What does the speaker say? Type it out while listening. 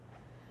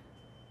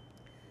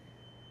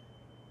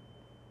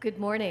Good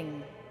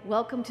morning.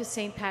 Welcome to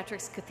St.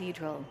 Patrick's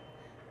Cathedral.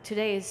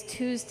 Today is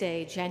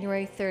Tuesday,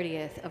 January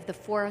 30th of the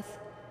fourth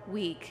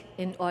week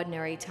in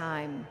Ordinary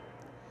Time.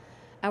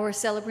 Our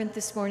celebrant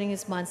this morning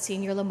is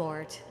Monsignor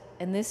Lamorte,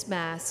 and this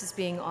Mass is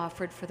being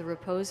offered for the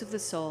repose of the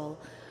soul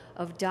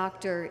of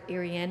Dr.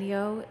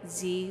 Irienio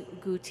Z.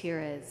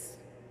 Gutierrez.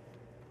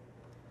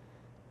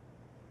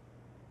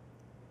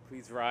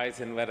 Please rise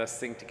and let us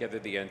sing together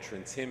the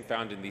entrance hymn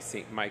found in the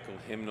St. Michael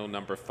hymnal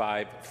number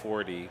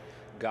 540.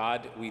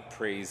 God, we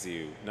praise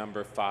you,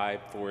 number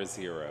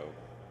 540.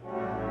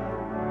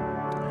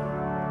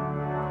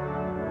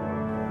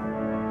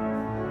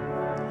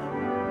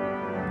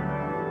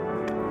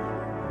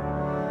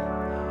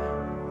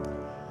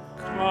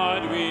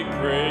 God, we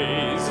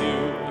praise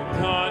you.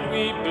 God,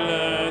 we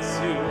bless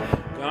you.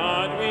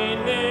 God, we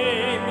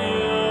name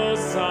you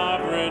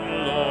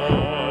sovereign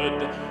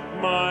Lord,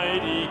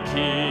 mighty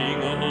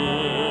King,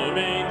 whom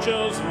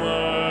angels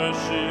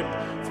worship,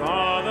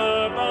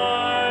 Father,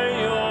 by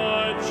your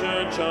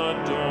church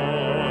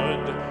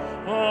adored.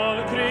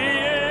 All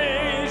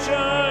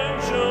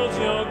creation shows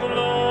your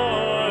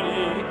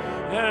glory,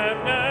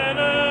 heaven and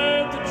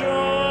earth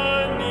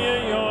draw near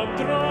your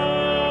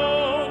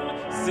throne,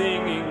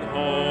 singing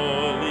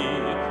holy,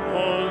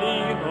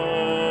 holy,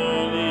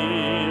 holy,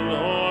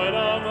 Lord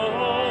of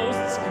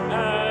hosts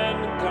and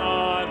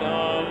God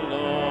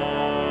alone.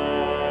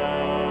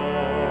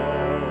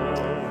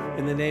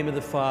 In the name of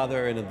the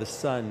Father, and of the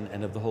Son,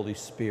 and of the Holy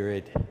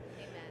Spirit, Amen.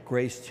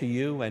 grace to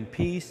you and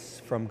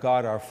peace from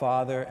God our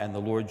Father and the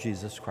Lord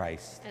Jesus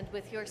Christ. And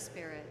with your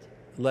spirit.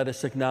 Let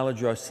us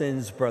acknowledge our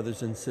sins,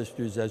 brothers and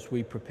sisters, as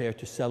we prepare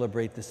to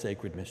celebrate the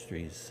sacred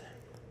mysteries.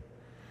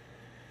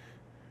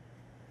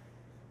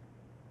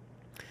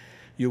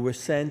 You were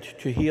sent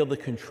to heal the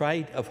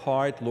contrite of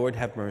heart. Lord,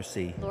 have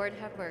mercy. Lord,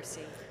 have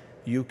mercy.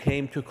 You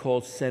came to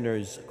call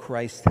sinners.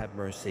 Christ, have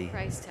mercy.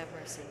 Christ, have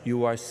mercy.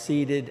 You are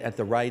seated at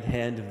the right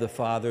hand of the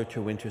Father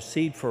to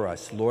intercede for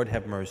us. Lord,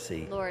 have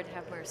mercy. Lord,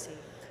 have mercy.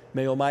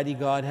 May Almighty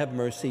God have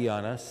mercy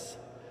on us,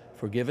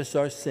 forgive us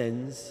our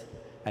sins,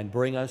 and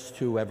bring us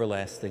to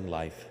everlasting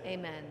life.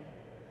 Amen.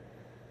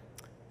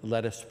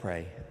 Let us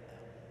pray.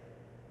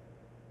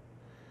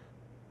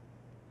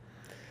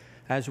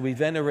 As we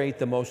venerate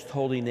the most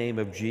holy name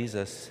of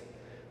Jesus,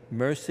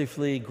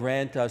 mercifully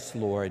grant us,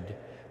 Lord,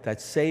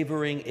 that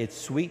savoring its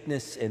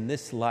sweetness in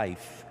this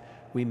life,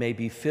 we may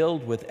be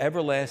filled with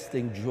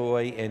everlasting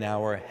joy in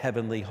our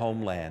heavenly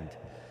homeland.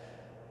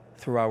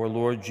 Through our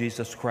Lord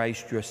Jesus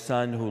Christ, your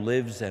Son, who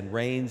lives and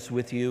reigns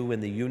with you in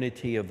the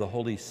unity of the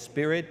Holy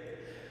Spirit,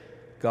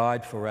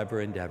 God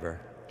forever and ever.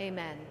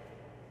 Amen.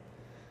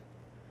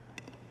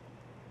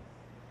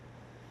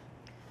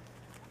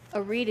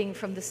 A reading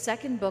from the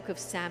second book of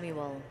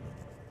Samuel.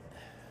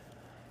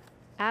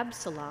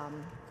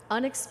 Absalom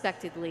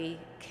unexpectedly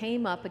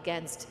came up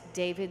against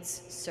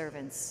David's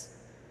servants.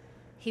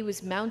 He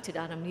was mounted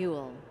on a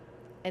mule,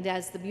 and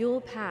as the mule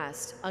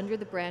passed under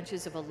the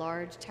branches of a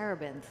large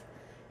terebinth,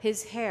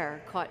 his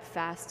hair caught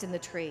fast in the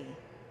tree.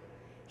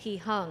 He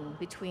hung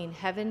between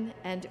heaven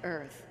and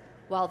earth,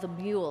 while the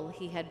mule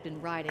he had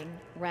been riding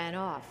ran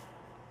off.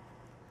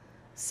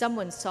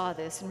 Someone saw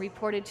this and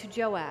reported to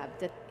Joab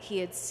that he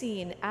had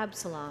seen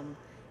Absalom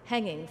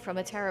hanging from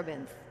a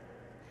terebinth.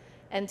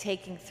 And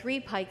taking 3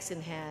 pikes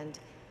in hand,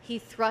 he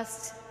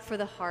thrust for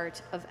the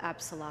heart of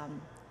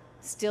Absalom,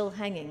 still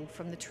hanging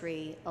from the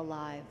tree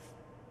alive.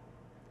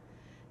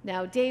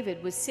 Now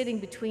David was sitting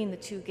between the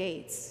 2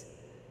 gates,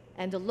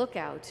 and a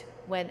lookout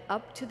went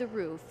up to the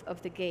roof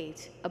of the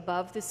gate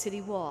above the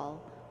city wall,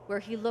 where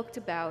he looked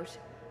about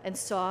and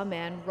saw a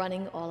man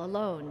running all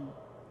alone.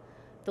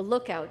 The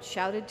lookout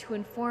shouted to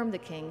inform the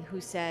king,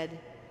 who said,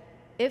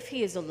 "If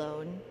he is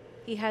alone,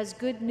 he has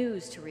good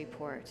news to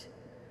report."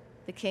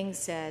 The king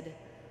said,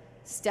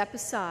 "Step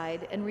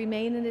aside and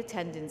remain in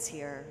attendance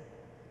here."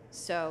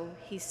 So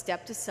he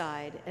stepped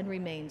aside and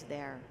remained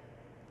there.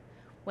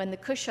 When the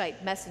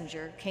Cushite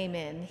messenger came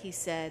in, he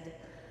said,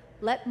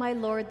 "Let my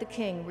lord the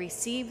king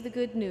receive the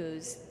good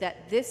news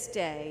that this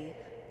day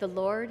the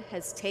Lord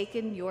has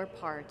taken your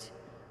part,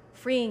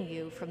 freeing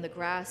you from the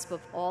grasp of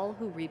all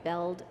who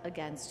rebelled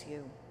against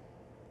you."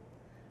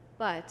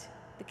 But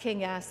the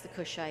king asked the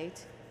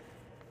Cushite,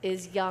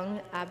 "Is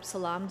young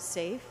Absalom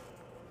safe?"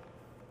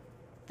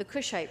 The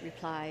Cushite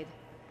replied,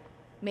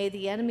 "May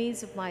the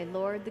enemies of my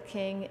lord the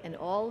king and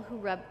all who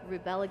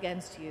rebel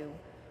against you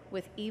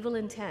with evil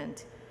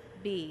intent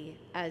be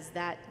as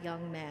that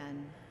young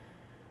man."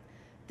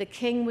 The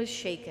king was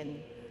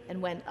shaken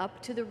and went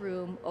up to the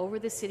room over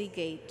the city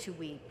gate to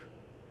weep.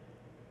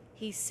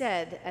 He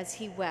said as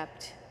he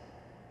wept,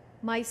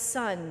 my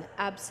son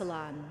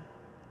Absalom,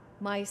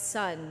 my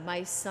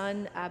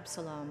son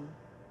Absalom.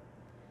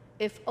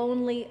 If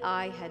only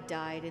I had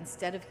died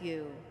instead of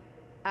you,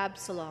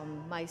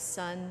 Absalom, my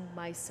son,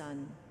 my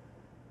son."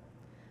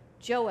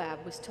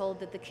 Joab was told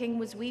that the king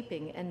was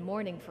weeping and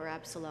mourning for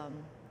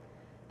Absalom,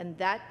 and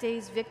that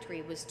day's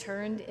victory was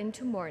turned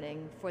into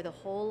mourning for the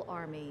whole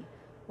army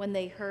when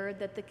they heard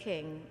that the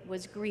king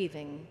was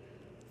grieving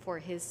for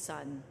his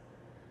son.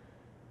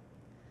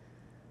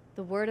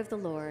 The word of the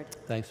Lord.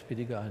 Thanks be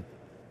to God.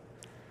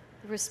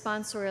 The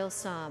responsorial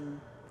psalm.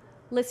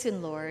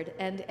 Listen, Lord,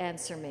 and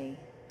answer me.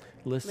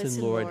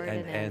 Listen, Lord,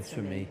 and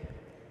answer me.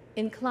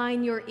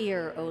 Incline your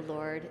ear, O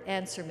Lord,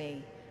 answer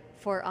me,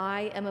 for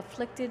I am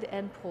afflicted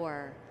and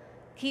poor.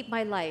 Keep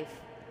my life,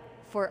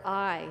 for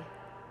I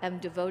am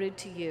devoted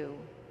to you.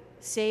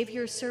 Save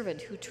your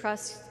servant who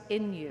trusts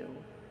in you.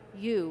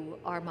 You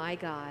are my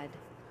God.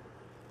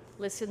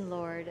 Listen,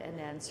 Lord, and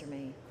answer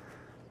me.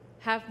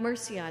 Have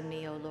mercy on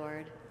me, O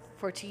Lord,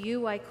 for to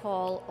you I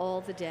call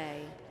all the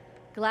day.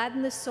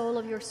 Gladden the soul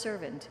of your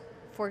servant,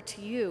 for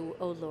to you,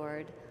 O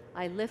Lord,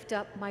 I lift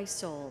up my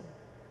soul.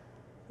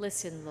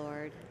 Listen,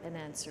 Lord, and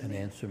answer me. And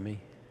answer me.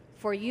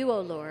 For you,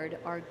 O Lord,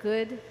 are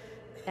good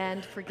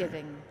and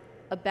forgiving,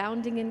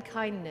 abounding in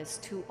kindness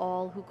to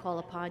all who call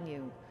upon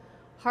you.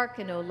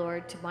 Hearken, O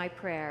Lord, to my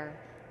prayer,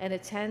 and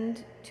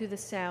attend to the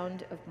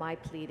sound of my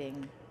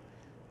pleading.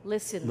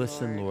 Listen,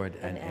 Lord,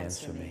 and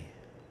answer me.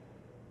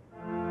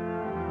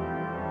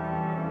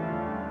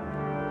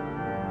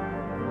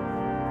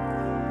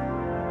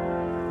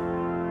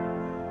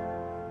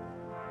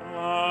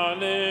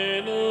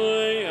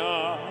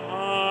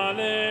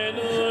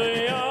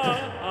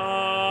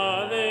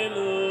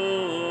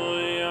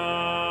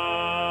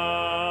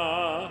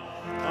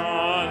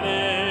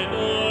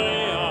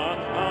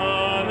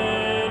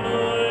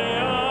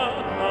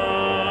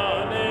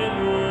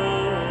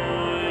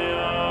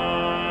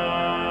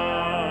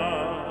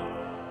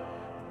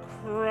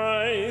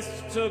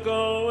 Took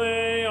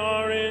away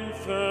our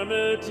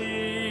infirmities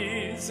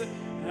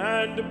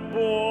and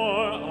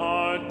bore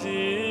our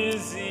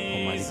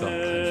diseases.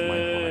 Almighty God, cleanse my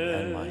heart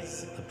and my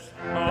lips.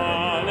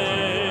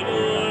 Alleluia,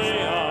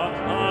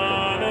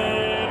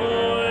 alleluia,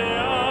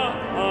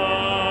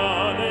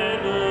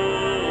 alleluia.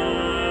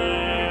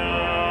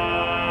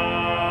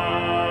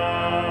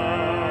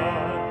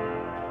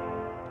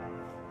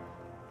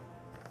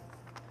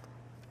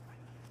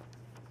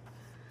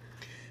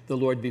 The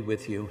Lord be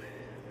with you.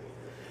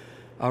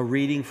 A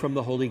reading from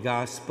the Holy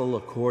Gospel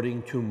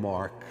according to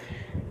Mark.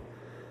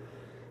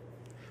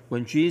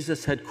 When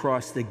Jesus had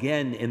crossed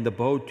again in the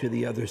boat to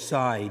the other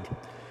side,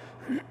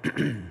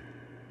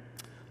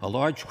 a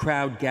large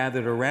crowd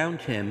gathered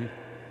around him,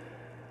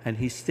 and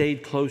he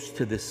stayed close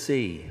to the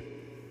sea.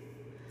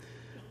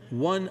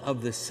 One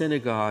of the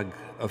synagogue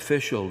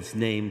officials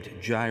named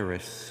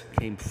Jairus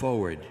came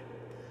forward.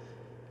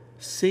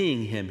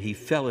 Seeing him, he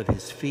fell at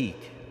his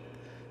feet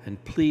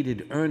and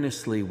pleaded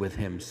earnestly with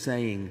him,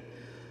 saying,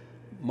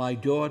 "My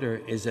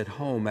daughter is at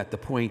home at the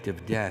point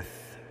of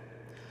death.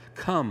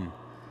 Come,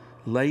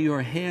 lay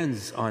your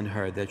hands on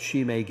her that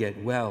she may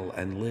get well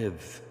and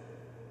live."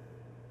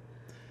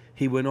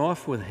 He went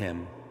off with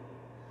him,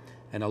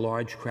 and a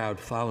large crowd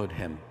followed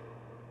him.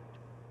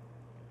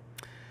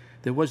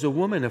 There was a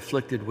woman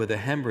afflicted with a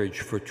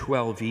hemorrhage for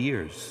 12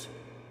 years.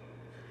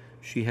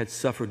 She had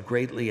suffered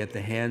greatly at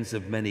the hands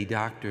of many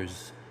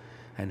doctors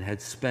and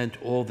had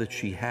spent all that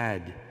she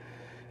had,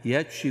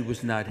 yet she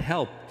was not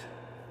helped,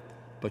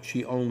 but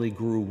she only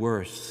grew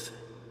worse.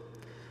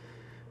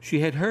 She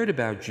had heard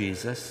about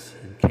Jesus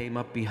and came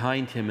up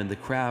behind him in the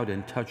crowd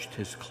and touched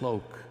his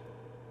cloak.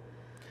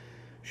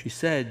 She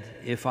said,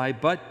 "If I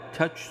but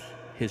touch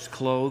his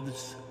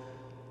clothes,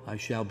 I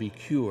shall be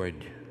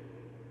cured."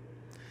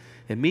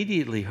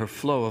 Immediately her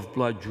flow of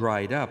blood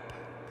dried up.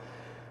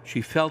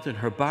 She felt in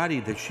her body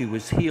that she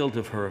was healed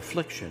of her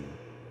affliction.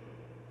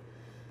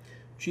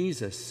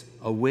 Jesus,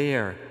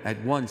 aware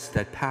at once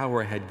that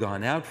power had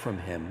gone out from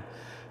him,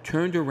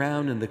 turned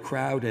around in the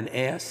crowd and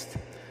asked,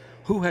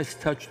 "Who has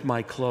touched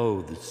my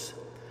clothes?"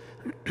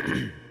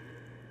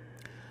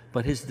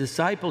 But his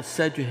disciples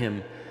said to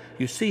him,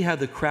 "You see how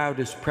the crowd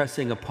is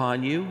pressing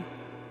upon you,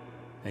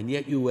 and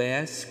yet you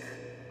ask,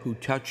 'Who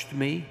touched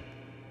me?'"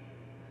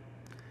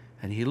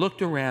 And he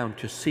looked around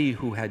to see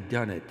who had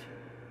done it.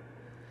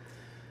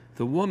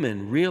 The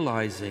woman,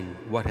 realizing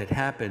what had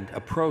happened,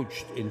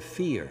 approached in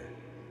fear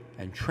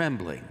and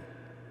trembling.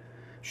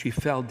 She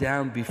fell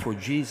down before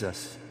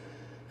Jesus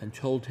and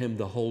told him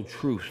the whole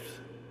truth.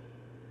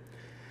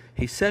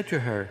 He said to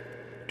her,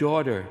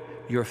 "Daughter,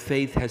 your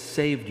faith has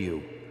saved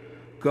you.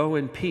 Go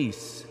in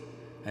peace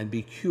and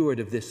be cured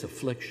of this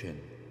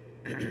affliction."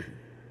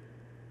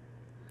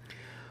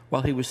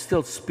 While he was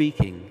still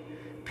speaking,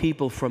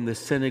 people from the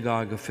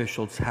synagogue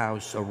official's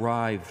house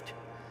arrived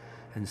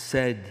and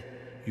said,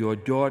 "Your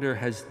daughter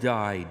has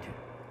died.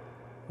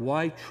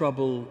 Why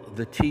trouble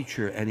the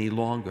teacher any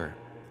longer?"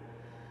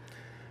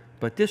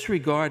 But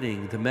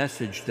disregarding the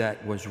message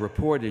that was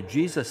reported,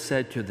 Jesus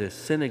said to the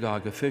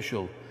synagogue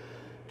official,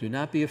 "Do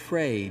not be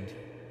afraid,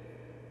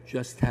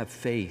 just have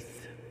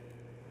faith."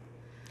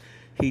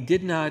 He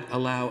did not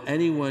allow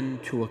anyone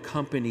to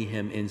accompany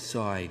him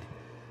inside,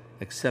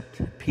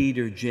 except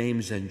Peter,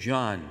 James, and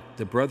John,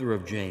 the brother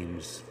of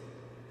James.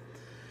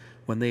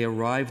 When they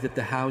arrived at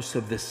the house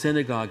of the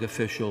synagogue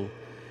official,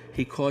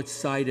 he caught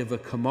sight of a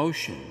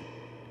commotion,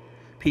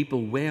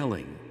 people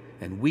wailing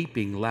and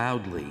weeping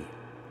loudly.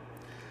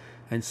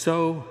 And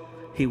so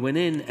he went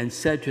in and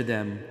said to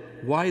them,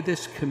 "Why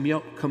this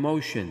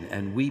commotion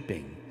and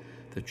weeping?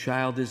 "The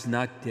child is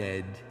not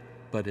dead,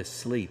 but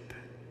asleep."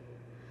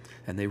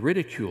 And they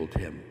ridiculed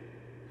him.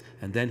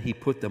 And then he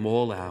put them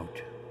all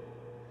out.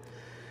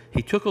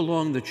 He took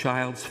along the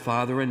child's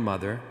father and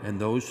mother and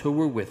those who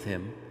were with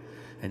him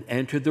and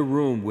entered the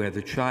room where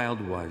the child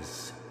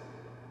was.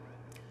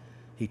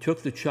 He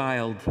took the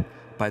child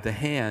by the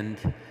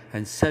hand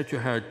and said to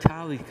her,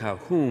 "Talitha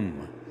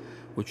hum,"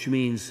 which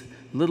means,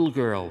 "Little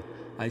girl,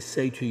 I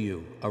say to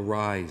you,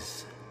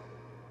 arise."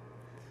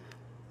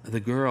 The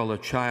girl, a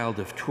child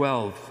of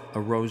 12,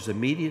 arose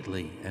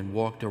immediately and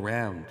walked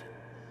around.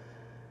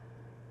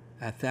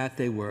 At that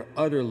they were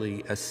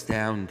utterly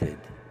astounded.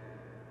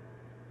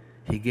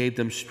 He gave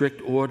them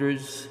strict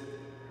orders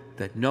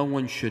that no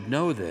one should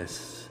know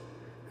this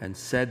and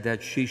said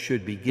that she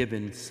should be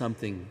given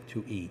something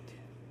to eat.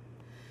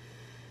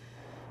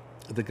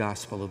 The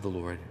Gospel of the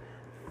Lord.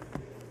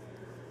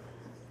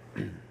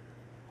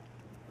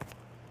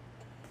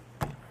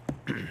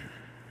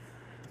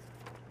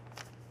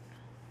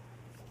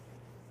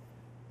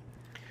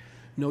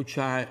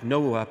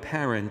 No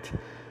parent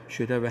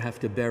should ever have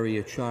to bury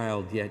a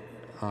child, yet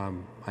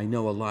I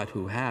know a lot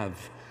who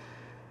have,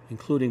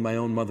 including my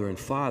own mother and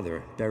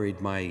father, buried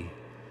my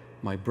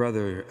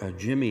brother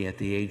Jimmy at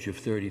the age of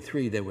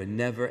 33. They were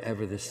never,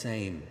 ever the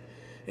same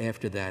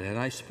after that, and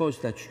I suppose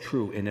that's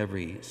true in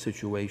every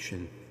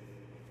situation.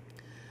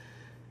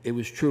 It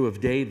was true of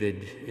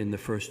David in the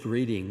first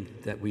reading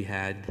that we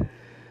had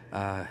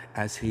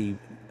as he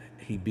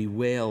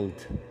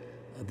bewailed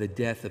the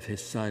death of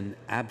his son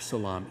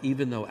Absalom,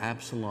 even though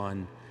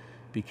Absalom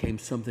became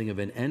something of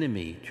an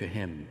enemy to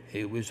him.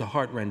 It was a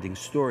heartrending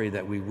story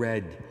that we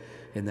read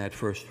in that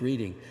first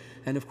reading.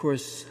 And of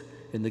course,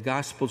 in the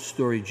gospel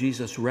story,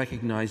 Jesus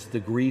recognized the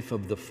grief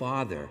of the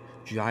father,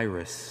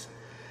 Jairus,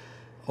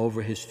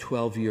 over his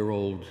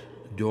 12-year-old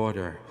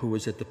daughter who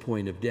was at the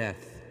point of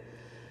death.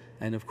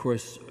 And of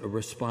course,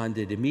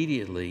 responded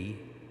immediately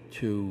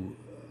to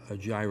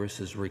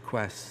Jairus'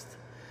 request.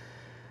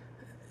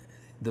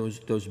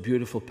 Those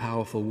beautiful,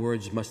 powerful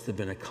words must have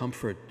been a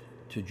comfort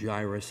to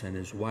Jairus and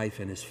his wife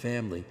and his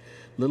family.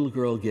 "Little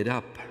girl, get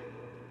up."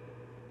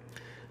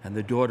 And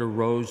the daughter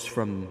rose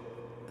from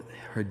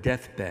her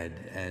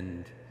deathbed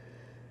and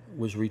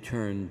was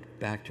returned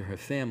back to her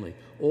family.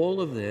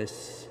 All of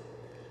this,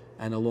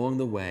 and along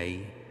the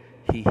way,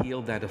 he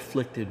healed that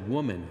afflicted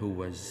woman who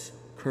was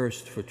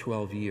cursed for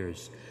 12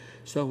 years.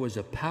 So it was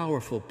a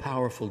powerful,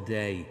 powerful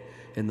day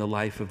in the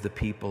life of the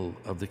people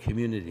of the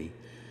community,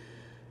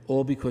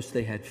 all because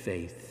they had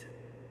faith,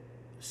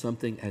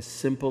 something as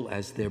simple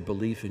as their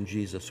belief in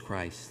Jesus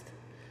Christ.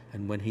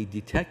 And when he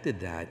detected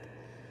that,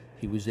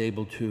 he was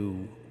able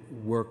to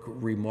work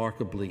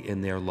remarkably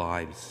in their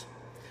lives.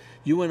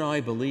 You and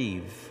I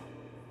believe.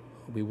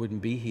 We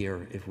wouldn't be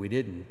here if we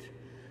didn't.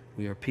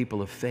 We are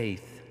people of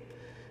faith,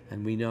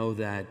 and we know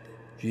that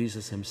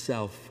Jesus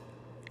himself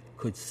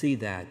could see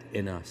that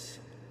in us.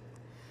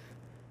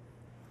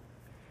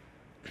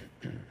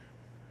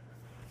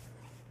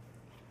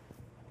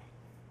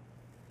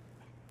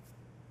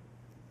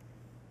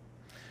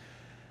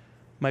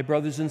 My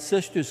brothers and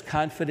sisters,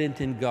 confident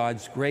in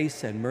God's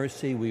grace and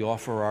mercy, we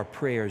offer our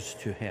prayers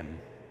to him.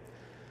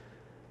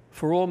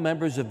 For all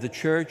members of the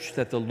Church,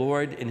 that the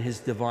Lord in his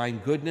divine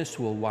goodness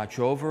will watch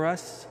over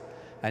us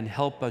and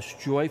help us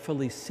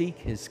joyfully seek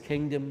his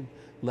kingdom,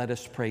 let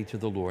us pray to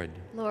the Lord.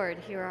 Lord,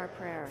 hear our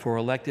prayer. For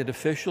elected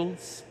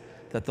officials,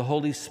 that the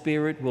Holy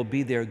Spirit will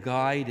be their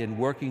guide in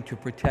working to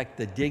protect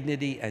the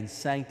dignity and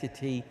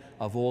sanctity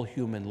of all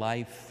human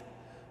life,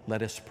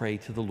 let us pray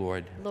to the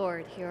Lord.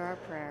 Lord, hear our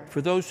prayer.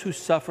 For those who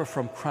suffer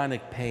from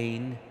chronic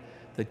pain,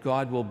 that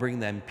God will bring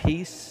them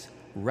peace,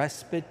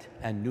 respite,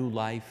 and new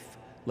life,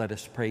 let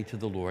us pray to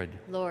the Lord.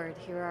 Lord,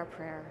 hear our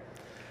prayer.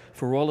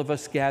 For all of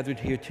us gathered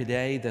here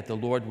today, that the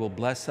Lord will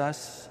bless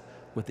us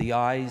with the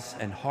eyes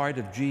and heart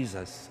of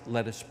Jesus,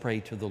 let us pray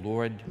to the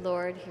Lord.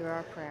 Lord, hear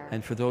our prayer.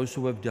 And for those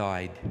who have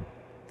died,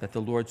 that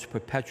the Lord's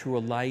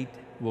perpetual light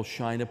will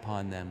shine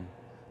upon them,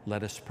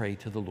 let us pray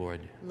to the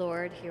Lord.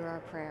 Lord, hear our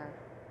prayer.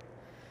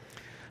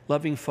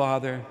 Loving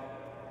Father,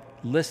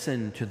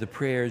 listen to the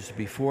prayers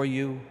before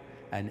you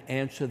and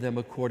answer them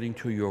according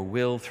to your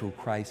will through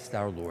Christ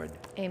our Lord.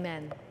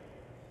 Amen.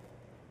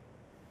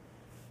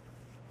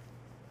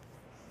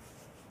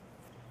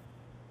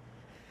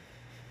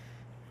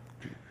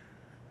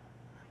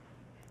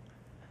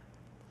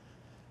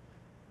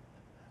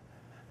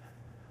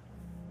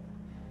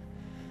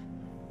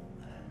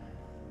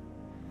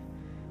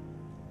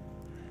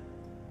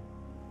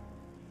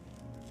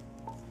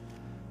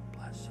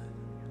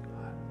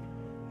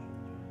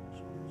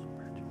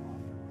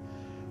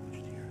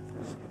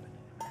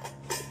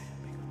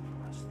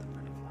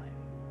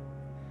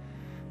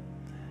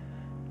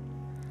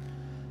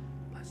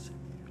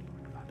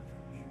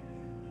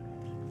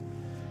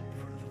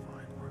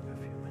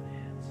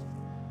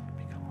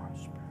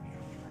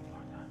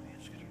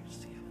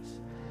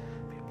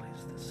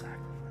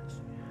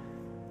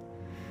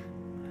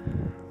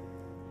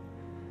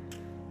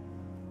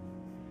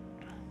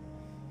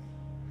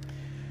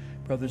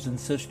 Brothers and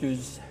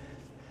sisters,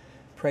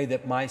 pray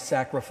that my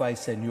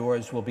sacrifice and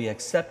yours will be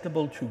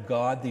acceptable to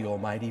God, the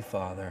Almighty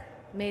Father.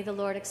 May the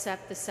Lord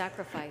accept the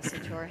sacrifice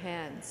into our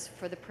hands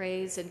for the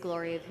praise and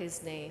glory of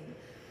his name,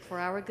 for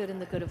our good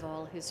and the good of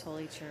all his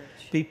holy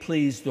church. Be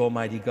pleased,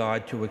 Almighty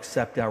God, to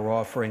accept our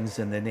offerings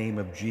in the name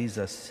of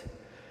Jesus,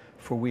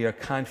 for we are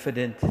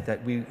confident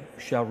that we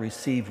shall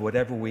receive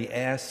whatever we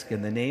ask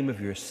in the name of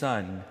your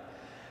Son,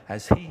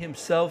 as he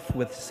himself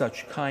with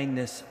such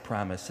kindness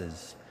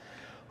promises,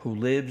 who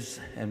lives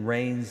and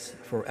reigns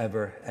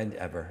forever and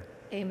ever.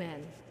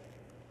 Amen.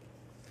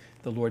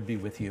 The Lord be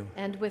with you.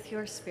 And with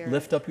your spirit.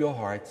 Lift up your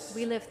hearts.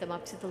 We lift them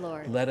up to the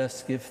Lord. Let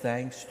us give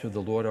thanks to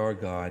the Lord our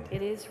God.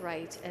 It is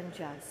right and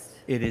just.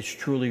 It is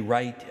truly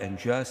right and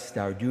just,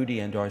 our duty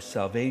and our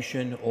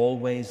salvation,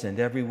 always and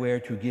everywhere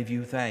to give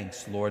you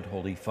thanks, Lord,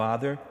 Holy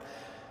Father,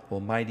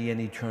 Almighty and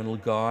eternal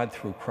God,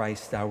 through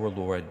Christ our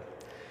Lord.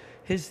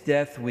 His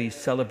death we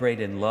celebrate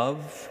in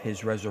love,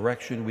 his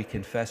resurrection we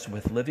confess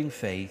with living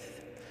faith,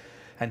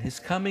 and his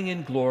coming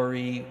in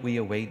glory we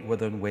await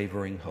with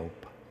unwavering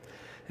hope.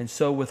 And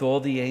so with all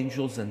the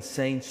angels and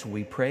saints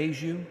we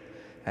praise you,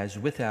 as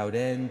without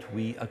end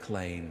we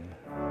acclaim.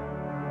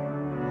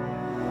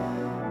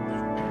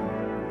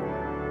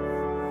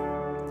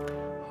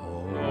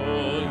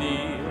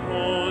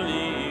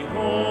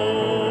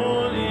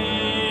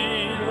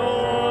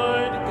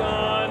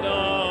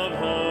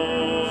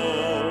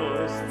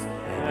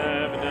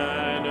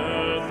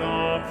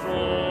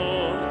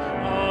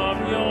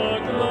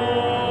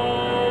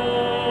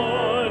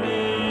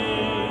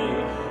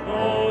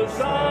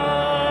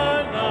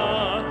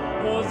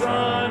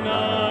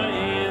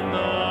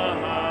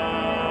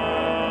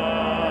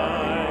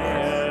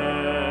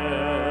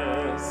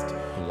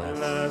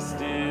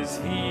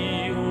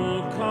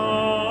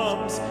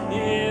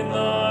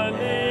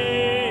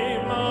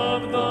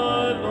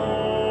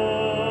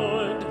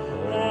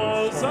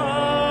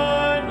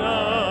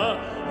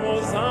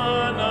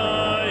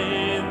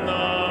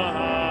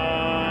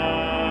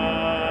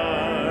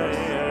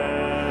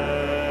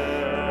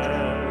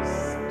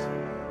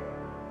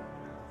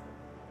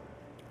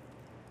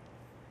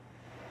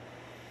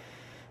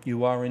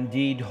 You are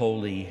indeed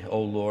holy,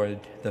 O Lord,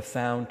 the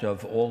fount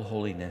of all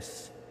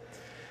holiness.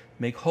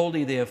 Make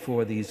holy,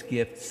 therefore, these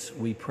gifts,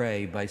 we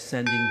pray, by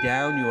sending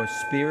down your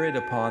Spirit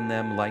upon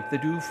them like the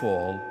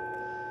dewfall,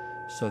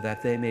 so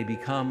that they may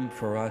become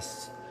for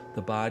us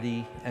the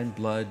body and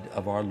blood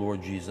of our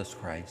Lord Jesus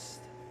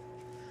Christ.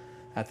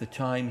 At the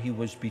time he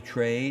was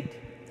betrayed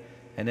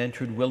and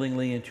entered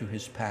willingly into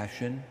his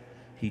passion,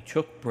 he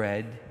took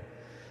bread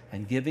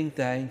and, giving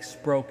thanks,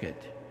 broke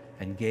it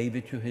and gave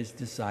it to his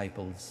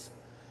disciples,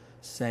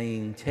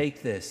 saying,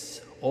 "Take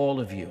this, all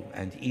of you,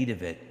 and eat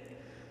of it,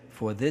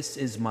 for this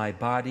is my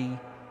body,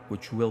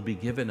 which will be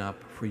given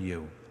up for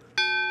you."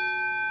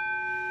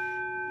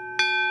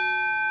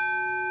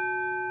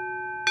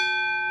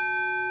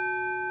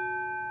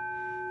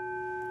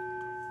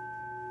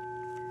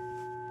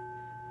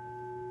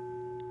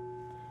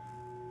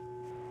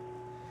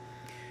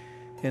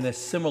 In a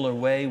similar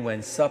way,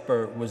 when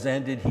supper was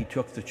ended, he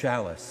took the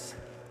chalice,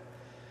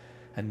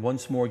 and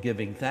once more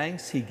giving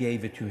thanks, he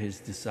gave it to his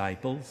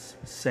disciples,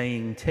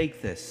 saying,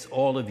 "Take this,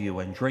 all of you,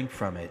 and drink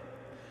from it,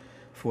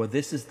 for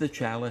this is the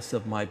chalice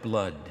of my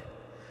blood,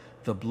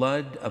 the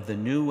blood of the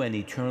new and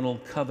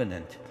eternal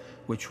covenant,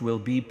 which will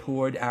be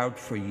poured out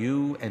for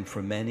you and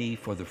for many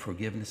for the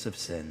forgiveness of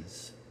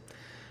sins.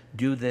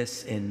 Do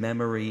this in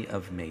memory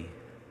of me."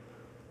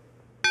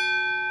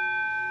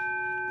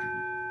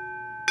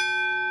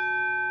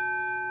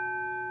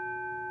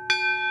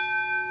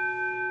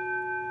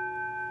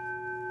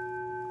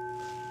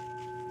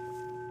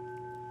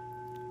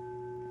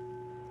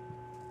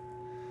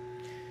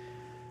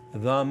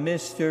 The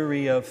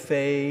mystery of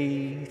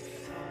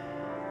faith.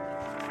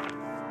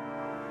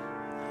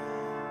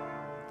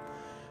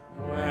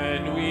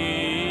 When we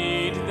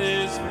eat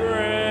this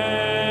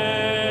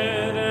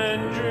bread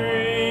and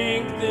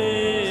drink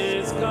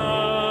this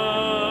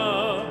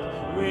cup,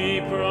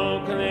 we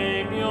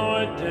proclaim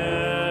your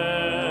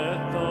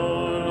death, O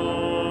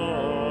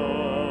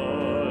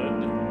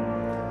Lord,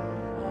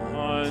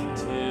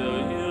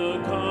 until you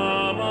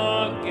come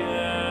again.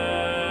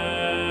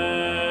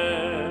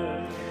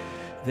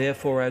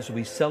 Therefore, as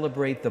we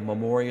celebrate the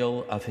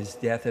memorial of his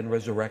death and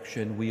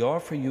resurrection, we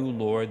offer you,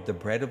 Lord, the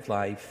bread of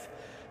life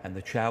and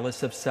the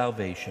chalice of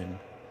salvation,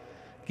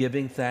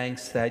 giving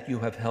thanks that you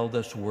have held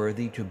us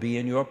worthy to be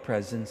in your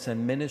presence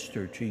and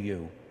minister to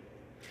you.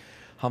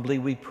 Humbly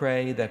we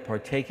pray that,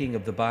 partaking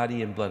of the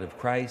body and blood of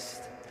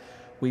Christ,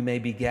 we may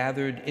be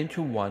gathered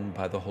into one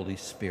by the Holy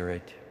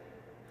Spirit.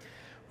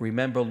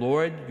 Remember,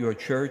 Lord, your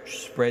church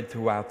spread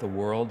throughout the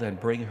world, and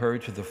bring her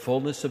to the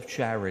fullness of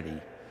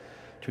charity,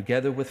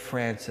 together with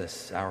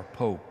Francis, our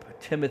Pope,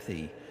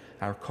 Timothy,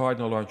 our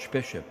Cardinal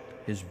Archbishop,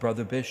 his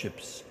brother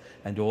bishops,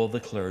 and all the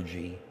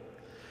clergy.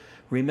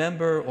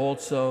 Remember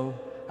also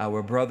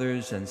our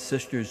brothers and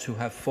sisters who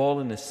have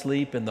fallen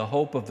asleep in the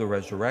hope of the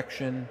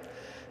resurrection,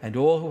 and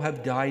all who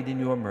have died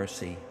in your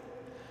mercy.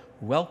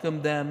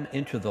 Welcome them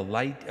into the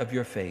light of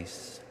your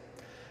face.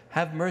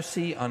 Have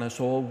mercy on us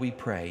all, we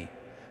pray,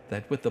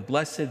 that with the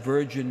Blessed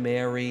Virgin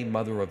Mary,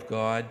 Mother of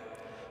God,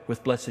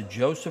 with blessed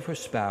Joseph, her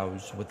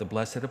spouse, with the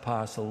blessed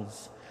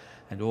apostles,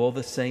 and all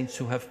the saints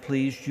who have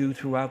pleased you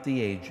throughout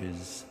the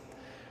ages,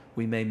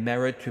 we may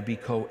merit to be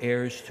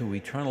co-heirs to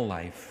eternal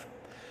life,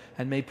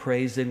 and may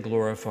praise and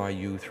glorify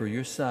you through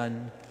your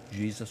Son,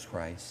 Jesus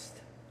Christ.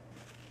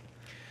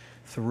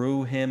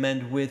 Through him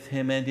and with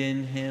him and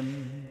in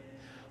him,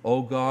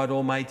 O God,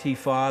 Almighty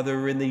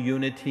Father, in the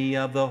unity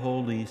of the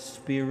Holy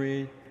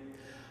Spirit,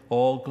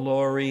 all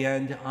glory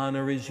and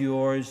honor is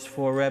yours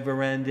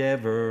forever and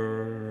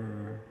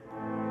ever.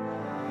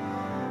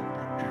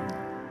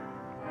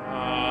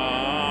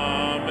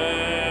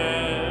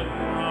 Amen.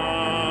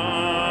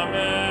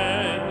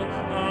 Amen.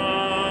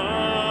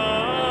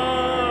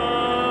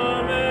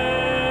 Amen.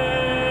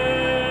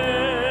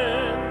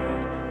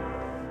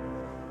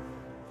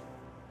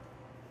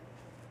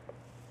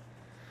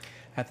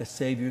 At the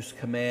Savior's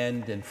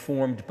command,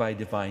 informed by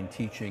divine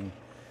teaching,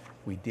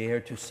 we dare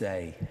to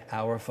say,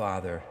 Our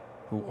Father,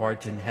 who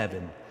art in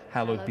heaven,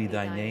 hallowed be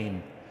thy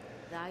name.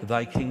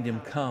 Thy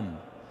kingdom come,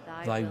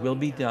 thy will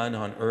be done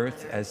on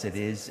earth as it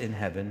is in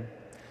heaven.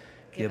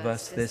 Give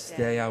us this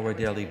day our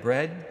daily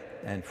bread,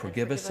 and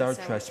forgive us our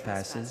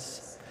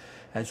trespasses,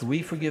 as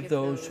we forgive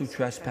those who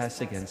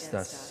trespass against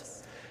us.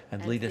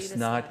 And lead us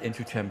not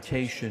into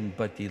temptation,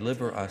 but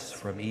deliver us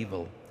from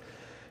evil.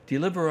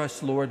 Deliver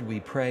us, Lord, we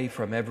pray,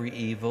 from every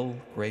evil.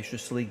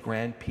 Graciously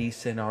grant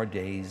peace in our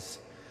days,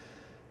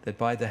 that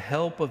by the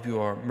help of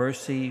your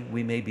mercy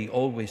we may be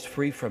always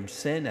free from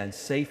sin and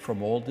safe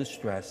from all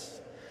distress,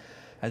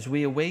 as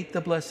we await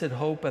the blessed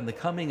hope and the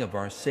coming of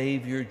our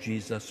Savior,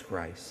 Jesus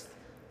Christ.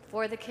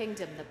 For the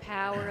kingdom, the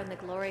power, and the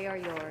glory are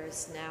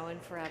yours, now and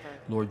forever.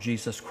 Lord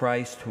Jesus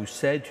Christ, who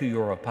said to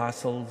your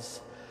apostles,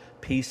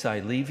 Peace I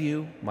leave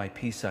you, my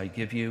peace I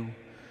give you,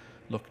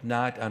 look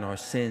not on our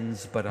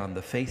sins, but on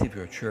the faith of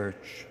your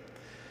church,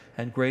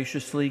 and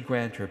graciously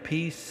grant her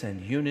peace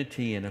and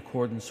unity in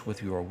accordance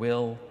with your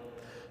will,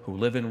 who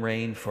live and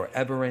reign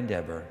forever and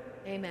ever.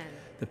 Amen.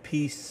 The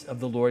peace of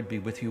the Lord be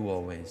with you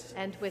always.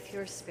 And with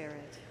your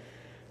spirit.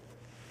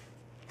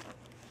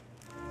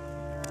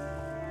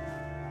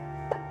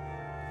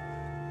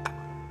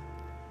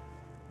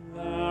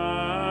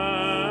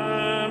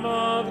 Lamb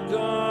of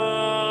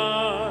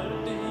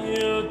God,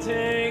 you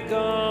take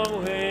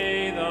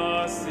away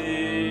the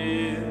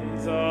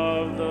sins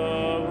of the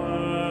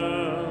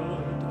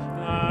world.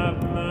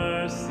 Have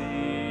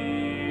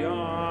mercy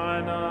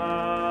on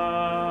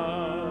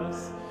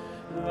us.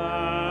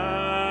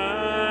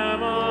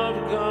 Lamb of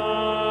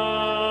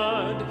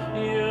God,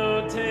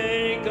 you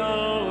take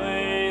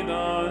away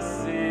the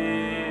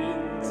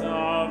sins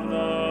of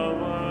the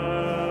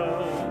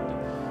world.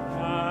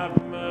 Have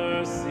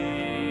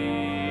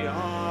mercy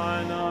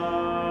on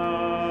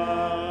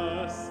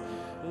us.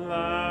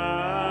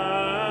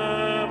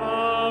 Lamb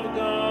of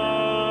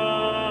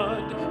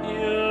God,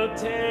 you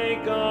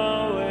take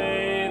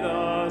away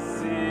the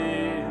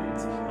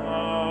sins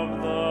of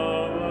the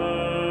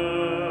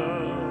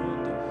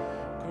world.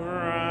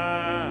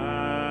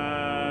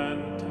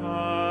 Grant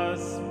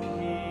us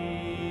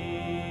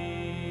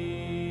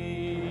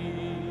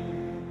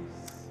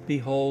peace.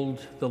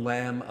 Behold the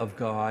Lamb of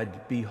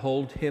God.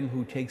 Behold him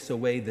who takes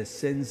away the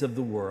sins of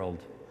the world.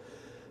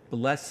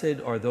 Blessed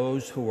are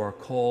those who are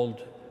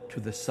called to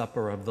the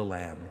supper of the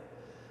Lamb.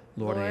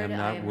 Lord, I am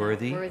not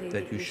worthy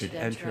that you should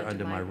enter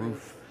under my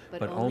roof,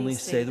 but only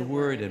say the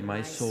word, and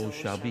my soul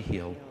shall be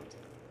healed.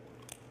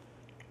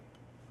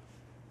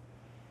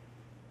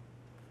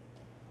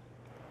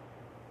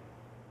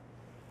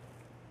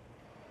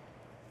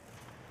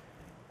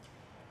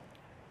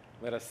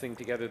 Let us sing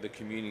together the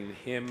communion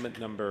hymn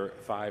number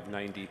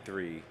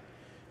 593.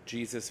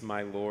 Jesus,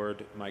 my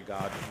Lord, my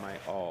God, my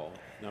all.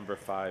 Number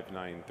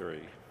 593.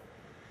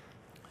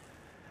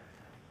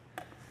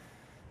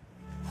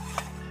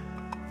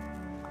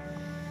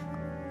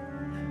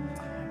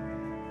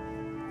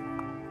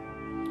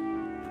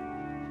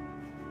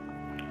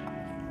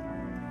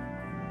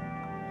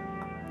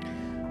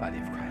 Body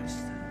of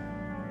Christ.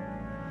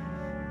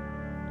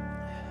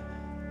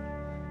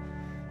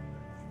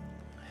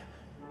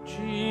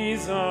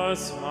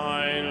 Jesus,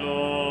 my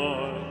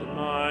Lord,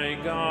 my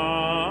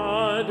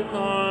God,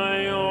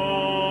 my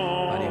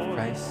all. Body of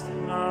Christ.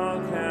 How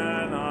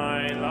can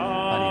I Body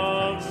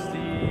love of Christ.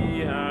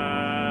 thee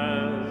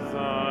as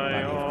I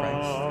Body of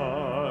Christ.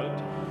 ought?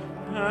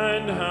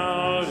 And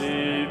how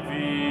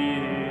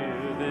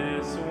reveal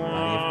this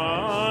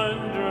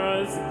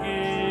wondrous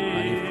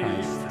Body of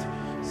Christ. gift,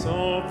 so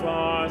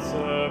far Christ.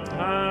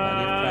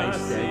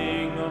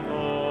 surpassing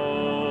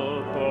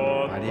hope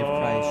of Body of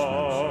Christ.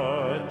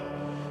 God.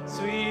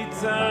 Sweet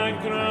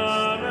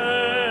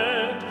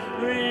sacrament,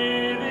 we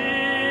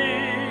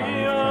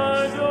thee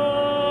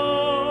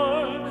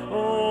adore.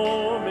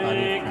 Oh,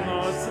 make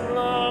us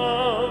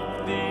love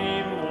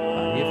thee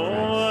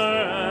more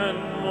and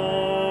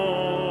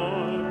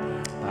more.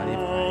 Body of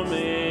Oh, Christ.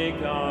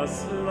 make us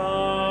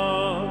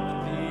love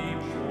thee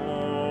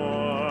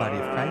more. Body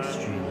of Christ, and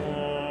Jesus.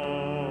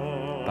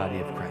 more. Body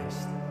of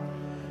Christ.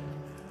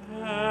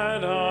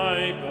 Had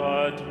I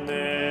but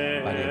met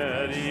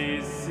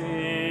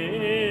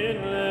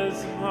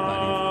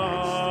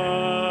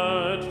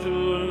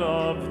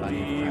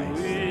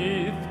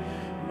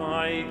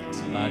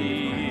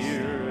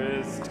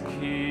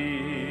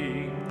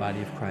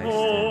Body of Christ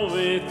Oh, stands.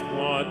 with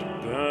what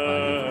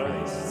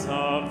bursts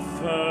of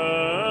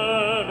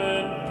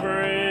fervent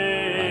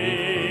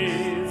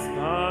praise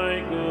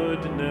thy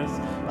goodness,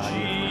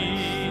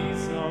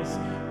 Jesus,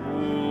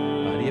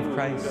 Body of would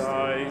Christ.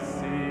 I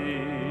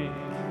sing.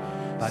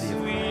 Body of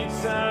Sweet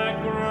Christ.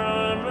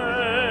 sacrament,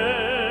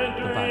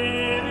 The body of we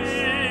Christ.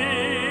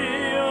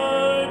 thee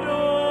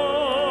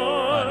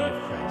adore. Body of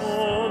Christ. Oh,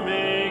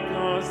 make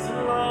us Body of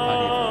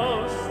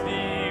love Christ.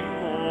 thee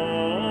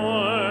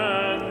more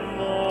and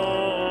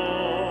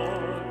more.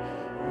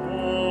 Oh,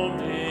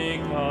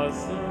 make us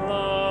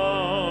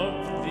love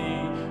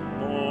thee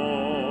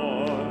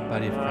more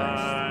Body of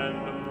Christ. and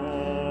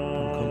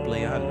more. Un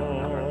cumpleaños,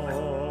 number 1.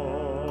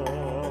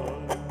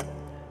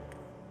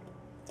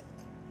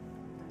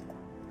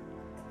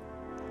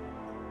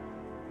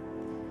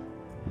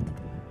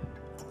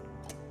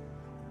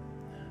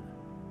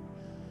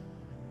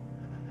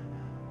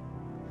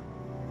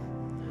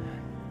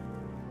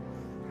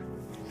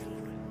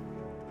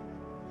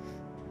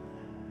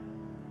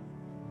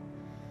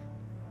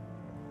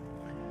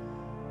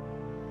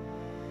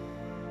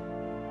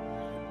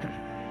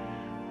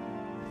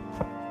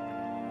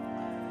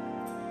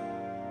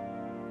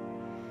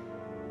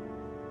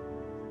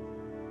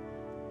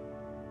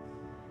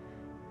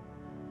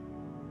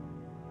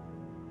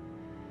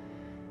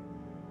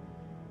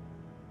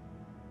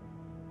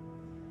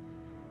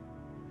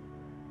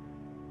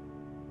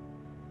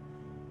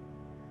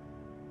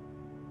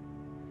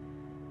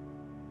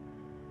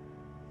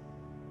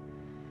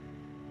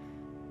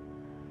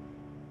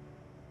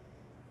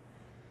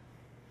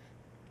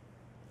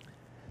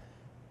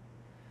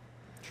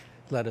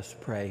 Let us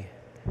pray.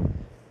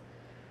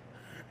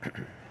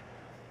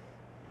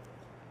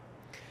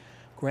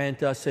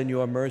 Grant us in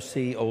your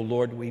mercy, O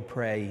Lord, we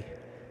pray,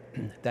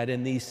 that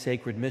in these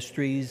sacred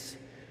mysteries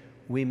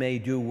we may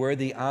do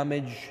worthy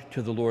homage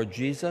to the Lord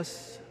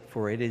Jesus,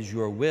 for it is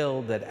your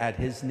will that at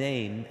his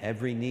name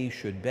every knee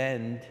should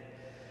bend,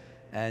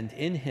 and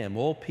in him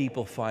all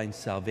people find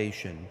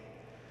salvation,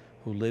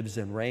 who lives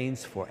and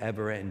reigns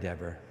forever and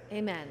ever.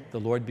 Amen. The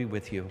Lord be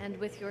with you. And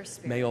with your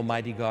spirit. May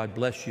Almighty God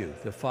bless you,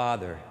 the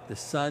Father, the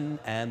Son,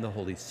 and the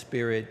Holy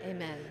Spirit.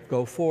 Amen.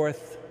 Go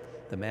forth.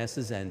 The Mass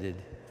is ended.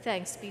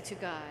 Thanks be to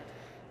God.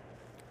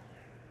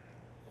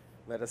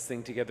 Let us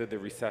sing together the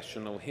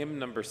recessional hymn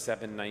number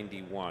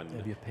 791.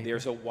 Have you a paper?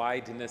 There's a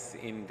wideness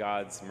in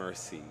God's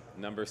mercy,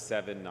 number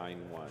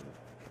 791.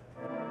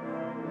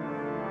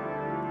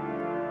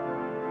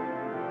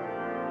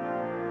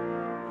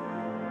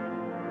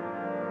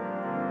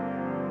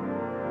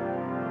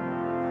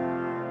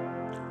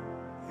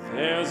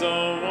 There's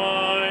a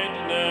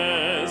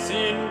wideness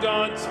in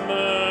God's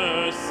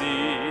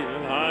mercy,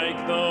 like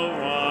the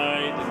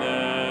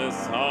wideness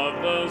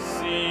of the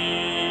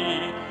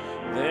sea.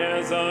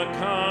 There's a